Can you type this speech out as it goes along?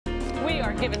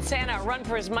We're giving Santa a run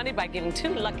for his money by giving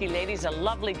two lucky ladies a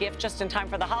lovely gift just in time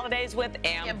for the holidays with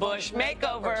Ambush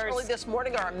Makeovers. Early this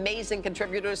morning, our amazing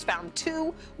contributors found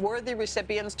two worthy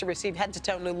recipients to receive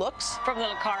head-to-toe new looks. From the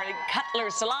Licari Cutler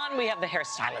Salon, we have the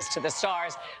hairstylist to the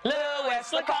stars,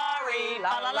 Licari.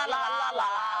 La la la la la la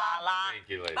la. Thank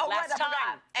you, ladies. Oh, Last right, I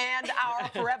time. forgot. And our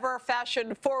forever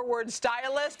fashion-forward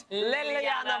stylist,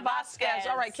 Lilliana Vazquez.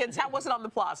 All right, kids, how was it on the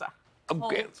plaza?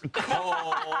 Cold,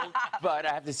 but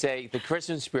I have to say the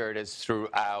Christmas spirit is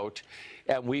throughout,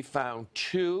 and we found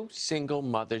two single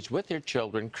mothers with their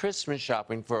children Christmas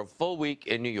shopping for a full week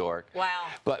in New York. Wow.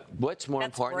 But what's more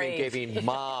That's important than brave. giving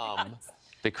mom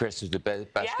the best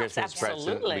Yes, Christmas present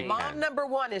absolutely. we Mom can. number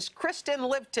one is Kristen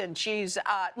Litvin.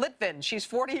 She's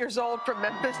 40 years old from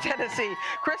Memphis, Tennessee.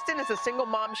 Kristen is a single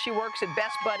mom. She works at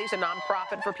Best Buddies, a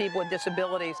nonprofit for people with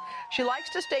disabilities. She likes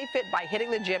to stay fit by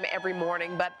hitting the gym every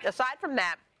morning, but aside from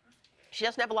that, she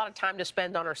doesn't have a lot of time to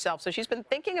spend on herself, so she's been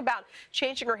thinking about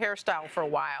changing her hairstyle for a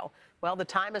while. Well, the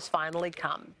time has finally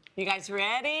come. You guys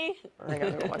ready?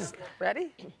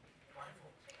 Ready?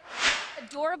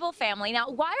 Adorable family.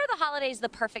 Now, why are the holidays the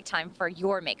perfect time for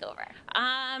your makeover?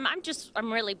 I'm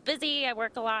really busy. I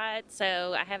work a lot,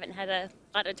 so I haven't had a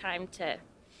lot of time to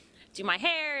do my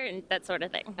hair and that sort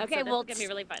of thing. Okay, so well, it's gonna be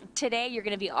really fun. Today you're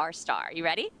going to be our star. You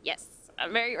ready? Yes,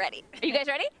 I'm very ready. Are you guys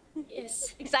ready?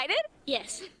 Yes. Excited?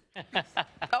 Yes.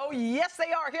 Oh, yes,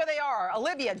 they are. Here they are.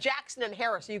 Olivia, Jackson, and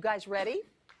Harris. Are you guys ready?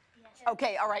 Yes.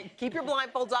 Okay, all right. Keep your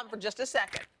blindfolds on for just a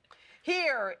second.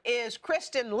 Here is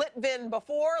Kristen Litvin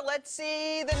before. Let's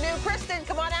see the new Kristen.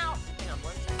 Come on out. Hang on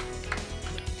one second.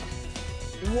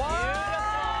 What?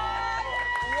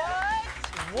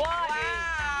 Wow.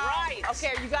 Right.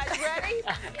 Okay, are you guys ready?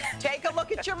 Take a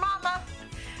look at your mama.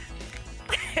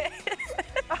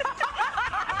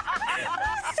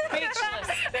 Speechless.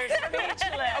 They're speechless.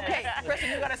 Okay,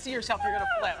 Kristen, you got to see yourself. You're going to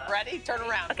flip. Ready? Turn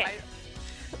around. Okay. Right?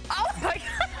 Oh my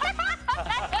God.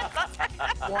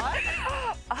 What?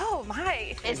 Oh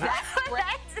my. Is that great?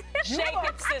 Shake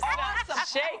it, sister. awesome.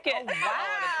 Shake it. Oh,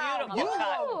 wow. What a You beautiful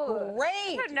cut. look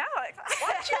great. No.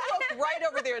 Why don't you look right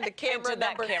over there in the camera Into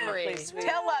that number camera, 3. please, sweetie.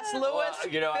 Tell us, Louis. Well,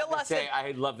 you know, I fill have to us say, in.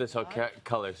 I love this whole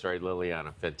color story,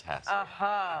 Liliana. Fantastic.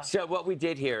 Uh-huh. So what we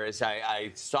did here is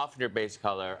I softened her base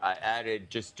color. I added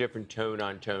just different tone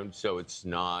on tone, so it's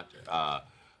not a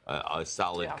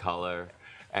solid color.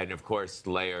 And, of course,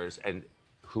 layers. And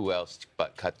who else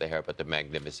but cut the hair but the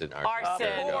magnificent artist?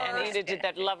 Arson, course. and Ida did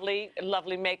that lovely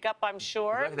makeup, I'm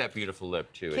sure. Look at that beautiful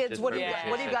lip, too. It Kids, just what do you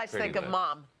really guys pretty think of lip.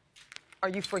 Mom? Are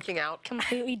you freaking out?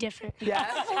 Completely different. Yes.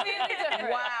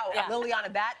 Wow. Yeah.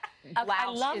 Liliana, that blouse I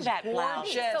love is that blouse.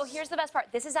 gorgeous. So here's the best part.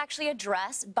 This is actually a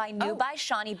dress by New by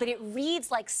Shawnee, but it reads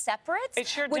like separates, It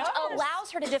sure which does.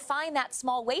 allows her to define that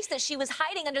small waist that she was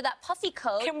hiding under that puffy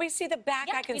coat. Can we see the back?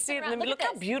 Yeah, I can you see turn it. around. Look Look at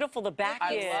how this. beautiful the back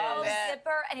I is. love it.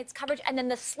 Zipper and its coverage, and then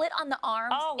the slit on the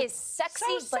arms Oh, is sexy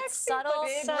so but sexy, subtle, but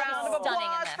Big so round of stunning in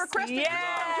applause this. for Kristen.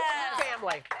 Yes.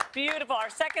 Family. Beautiful. Our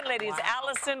second lady is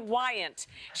Allison Wyant.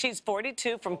 She's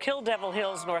 42 from Kill Devil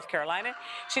Hills, North Carolina.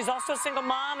 She's also a single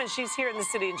mom, and she's here in the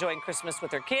city enjoying Christmas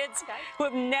with her kids who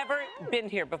have never been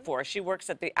here before. She works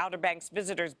at the Outer Banks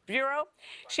Visitors Bureau.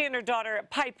 She and her daughter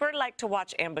Piper like to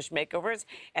watch Ambush Makeovers,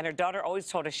 and her daughter always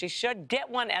told her she should get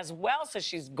one as well, so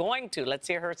she's going to. Let's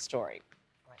hear her story.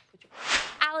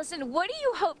 Allison, what do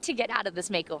you hope to get out of this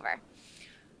makeover?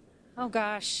 Oh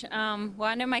gosh. Well,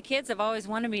 I know my kids have always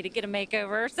wanted me to get a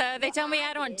makeover, so they tell me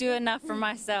I don't do enough for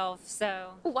myself. So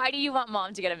Why do you want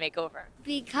Mom to get a makeover?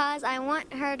 Because I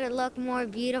want her to look more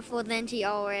beautiful than she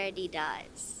already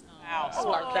does. Wow,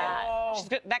 smart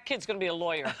that kid's going to be a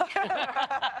lawyer.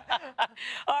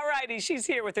 All righty, she's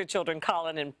here with her children,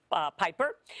 Colin and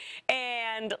Piper.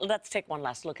 And let's take one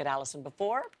last look at Allison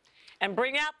before and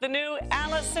bring out the new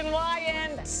Allison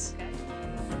Wyant.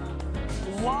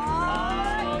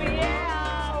 Wow. Oh,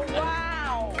 yeah.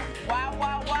 Wow. Wow,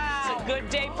 wow, wow. It's a good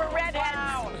day for redheads.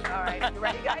 Wow. All right, you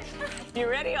ready, guys? You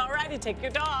ready? All righty, take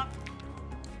your dog.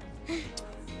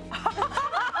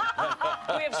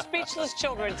 We have speechless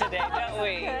children today, don't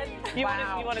we? You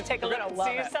Wow. want to take a You're look gonna and love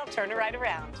see it. yourself? Turn it right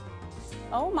around.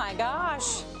 Oh my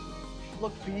gosh.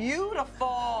 Look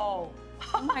beautiful.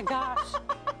 Oh my gosh.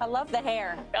 I love the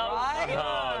hair. Right?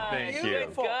 Oh, thank you.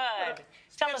 Beautiful. Good.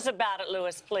 Tell us about it,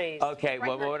 Louis, please. Okay,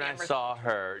 well, here, when I camera. saw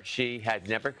her, she had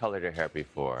never colored her hair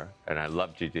before, and I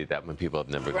love to do that when people have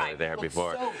never Right. colored their hair Looks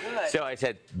before. so good. So I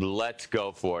said, let's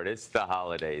go for it. It's the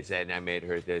holidays, and I made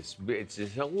her this. It's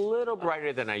just a little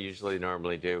brighter than I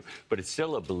normally do, but it's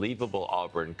still a believable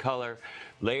auburn color,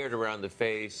 layered around the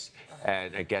face,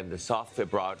 and again, the soft fit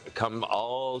broad come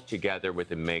all together with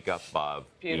the makeup of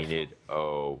Beautiful. Enid.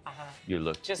 Oh, you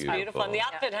look Just beautiful. beautiful. And the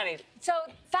outfit, honey. So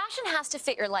fashion fashion has to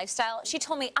fit your lifestyle. She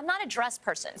told me, I'm not a dress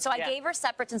person, so I gave her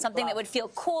separates and something that would feel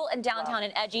cool and downtown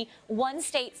and edgy. One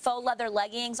state faux leather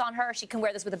leggings on her. She can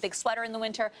wear this with a big sweater in the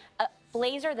winter. A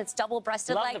blazer that's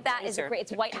double-breasted like that is great.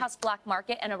 It's White House Black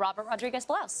Market and a Robert Rodriguez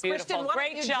blouse. Beautiful.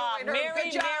 Kristen, great job.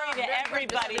 Mary to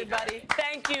everybody.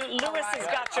 Thank you. Lewis has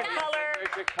got your color.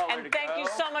 And thank you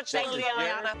so much,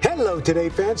 Lilliana. Hello, Today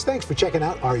fans. Thanks for checking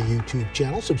out our YouTube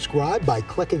channel. Subscribe by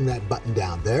clicking that button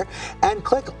down there and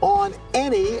click on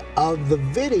any of the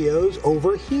videos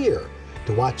over here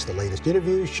to watch the latest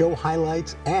interviews, show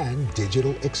highlights, and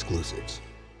digital exclusives.